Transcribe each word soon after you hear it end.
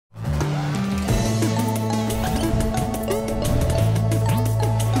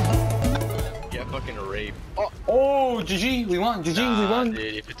go! GG, we won. GG, we won.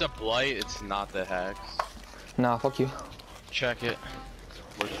 Dude, if it's a blight, it's not the hex. Nah, fuck you. Check it.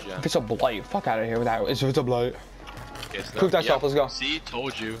 If it's a blight, fuck out of here with that. If it's a blight. Prove that yep. Let's go. See,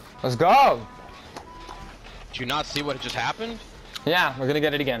 told you. Let's go. Did you not see what just happened? Yeah, we're gonna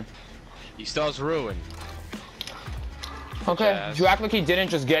get it again. He still has ruin. Okay, Jazz. you act like he didn't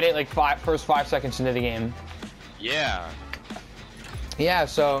just get it like first 5 seconds into the game. Yeah. Yeah,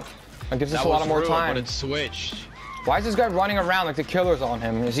 so that gives us a lot of more ruin, time. But it switched. Why is this guy running around like the killer's on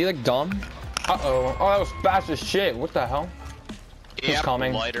him? Is he like dumb? Uh-oh. Oh, that was fast as shit. What the hell? He's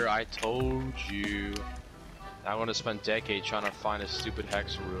coming. Blighter, I told you. I'm gonna spend decades trying to find a stupid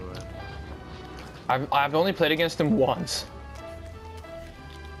hex ruin. I've only played against him once.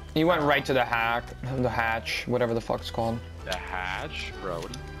 He went right to the hatch, whatever the fuck it's called. The hatch? Bro,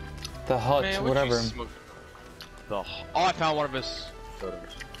 what the hut, man, whatever. Oh, I found one of his photos.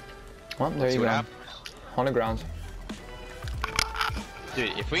 Well, there you go. Haunted grounds.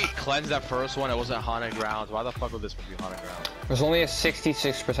 Dude, if we cleanse that first one, it wasn't haunted grounds. Why the fuck would this be haunted grounds? There's only a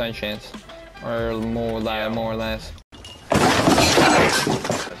 66% chance, or more, more or less.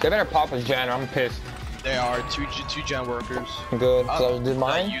 They better pop a gen, or I'm pissed. They are two gen workers. Good. So did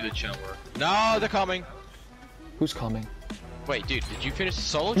mine? Not you, the gen worker. No, they're coming. Who's coming? Wait, dude, did you finish the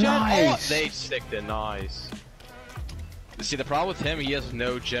solo gen? Nice. Oh, they sticked it. Nice. See, the problem with him, he has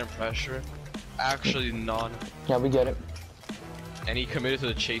no gen pressure. Actually, none. Yeah, we get it. And he committed to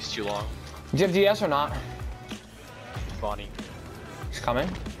the chase too long. Do you have DS or not? Funny. He's coming.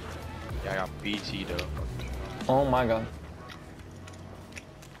 Yeah, I got BT though. Oh my god.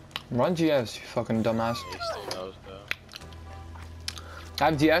 Run DS, you fucking dumbass. He still knows though.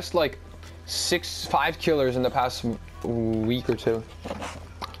 I've DS like 5 killers in the past week or two.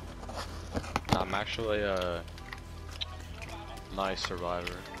 I'm actually a nice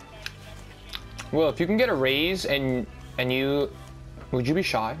survivor. Well, if you can get a raise and you, would you be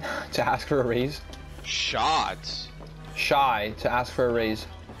shy to ask for a raise? Shots. Shy to ask for a raise.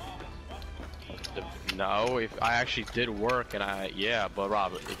 No, if I actually did work and yeah, but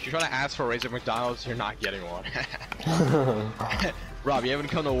Rob, if you're trying to ask for a raise at McDonald's, you're not getting one. Rob, you haven't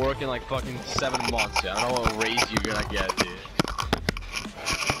come to work in like fucking 7 months yet. I don't know what raise you're gonna get, dude.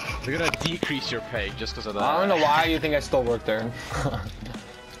 They're gonna decrease your pay just because of that. I don't know why you think I still work there.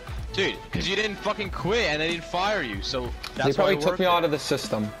 Dude, because you didn't fucking quit and they didn't fire you, so that's they probably why took me out of the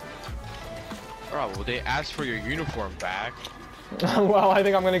system. Bro, well, they asked for your uniform back. Well, I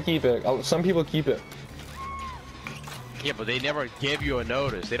think I'm gonna keep it. Some people keep it. Yeah, but they never give you a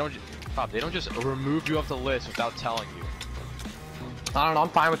notice. They don't just remove you off the list without telling you. I don't know, I'm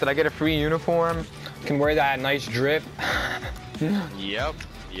fine with it. I get a free uniform. Can wear that nice drip. Yep,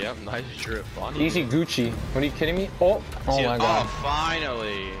 nice drip. Funny. Easy Gucci. What are you kidding me? Oh my god. Oh,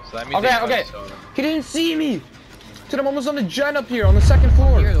 finally. So that means okay. He didn't see me. Dude, I'm almost on the gen up here on the 2nd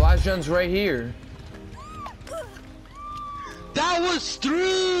floor. Here, the last gen's right here. That was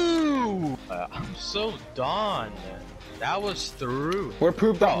through. I'm so done. That was through. We're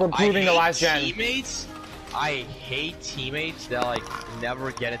proving the last gen. Teammates. I hate teammates that like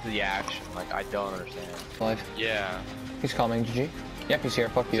never get into the action. Like I don't understand. Life. Yeah. He's coming, GG. Yep, he's here.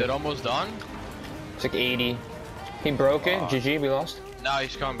 Fuck you. Is it almost done? It's like 80. He broke it. GG, we lost. No,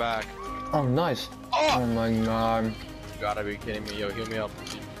 he's coming back. Oh, nice. Oh my god. You gotta be kidding me. Yo, heal me up.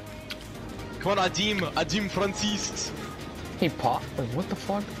 Come on, Adim Francis. He popped? Wait, what the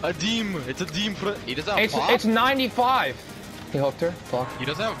fuck? Adim. It's Adim. He doesn't have pop? It's 95. He hooked her. Fuck. He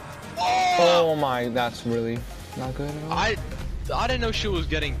doesn't have. Oh my, that's really not good at all. I didn't know she was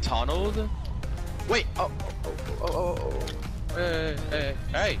getting tunneled. Wait.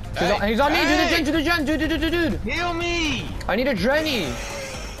 Hey. He's on me. To the gen. Dude. Heal me. I need a Drenny.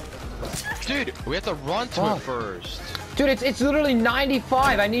 Dude, we have to run to it first. Dude, it's literally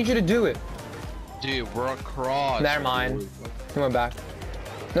 95. I need you to do it. Dude, we're across. Never mind. He went back.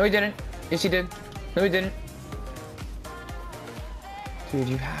 No, he didn't. Yes, he did. No, he didn't. Dude,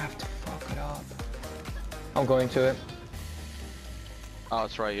 you have to fuck it up. I'm going to it. Oh,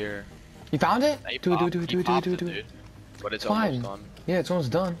 it's right here. You found it? Do it. But it's fine. almost done. Yeah, it's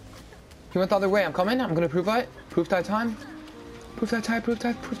almost done. He went the other way. I'm coming. I'm gonna prove that. Proof that time. Proof that time. Proof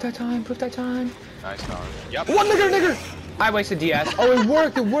that time. Nice car. Yep. One nigger. I wasted DS. Oh, it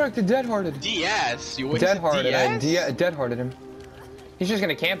worked. It dead-hearted. DS? You wasted dead-hearted. DS? Dead-hearted him. He's just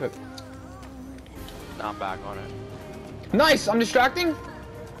gonna camp it. Now I'm back on it. Nice. I'm distracting.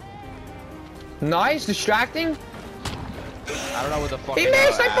 Nice. Distracting. I don't know what the fuck. He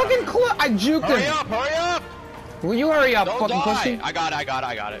missed. I juked him. Hurry up. Will you hurry up, Don't fucking die. pussy? I got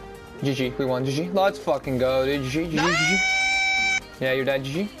it. GG, we won, GG. Let's fucking go, dude. GG, GG. Yeah, you're dead,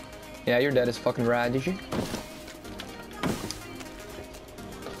 GG. Yeah, you're dead as fucking rad, GG.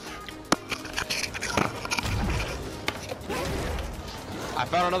 I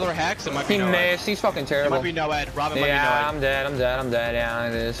found another hex. It might be He no missed. He's fucking It terrible. might be no Ed. Robin might be no Yeah, Ed. I'm dead. Yeah,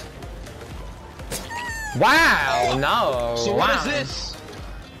 it is. Wow, no. So wow. what is this?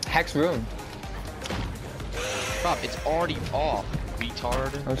 Hex room. Rob, it's already off.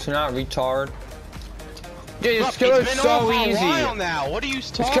 Retard. It's not retard. Dude, Rob, this killer's it's been so off for a easy. while now. What are you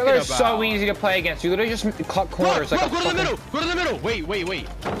talking This killer's about? so easy to play against. You literally just cut corners Rob, like a go to the fucking... middle. Go to the middle. Wait.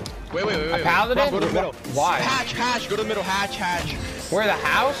 A paladin? Rob, go to the middle. Why? Hatch. Go to the middle. Hatch. Where, the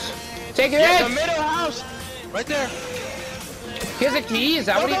house? Take it Yeah, in! the middle house. Right there. Here's a key, is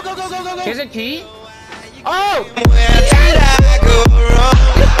that Go, what he... go. Here's a key? Oh!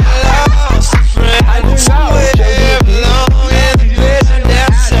 I didn't know.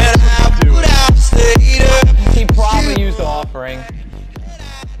 He probably used the offering.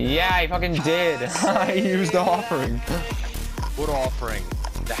 Yeah, he fucking did. He used the offering. What offering?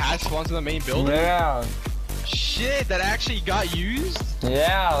 The hatch spawns in the main building? Yeah. Shit, that actually got used?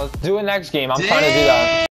 Yeah, let's do it next game. I'm trying to do that.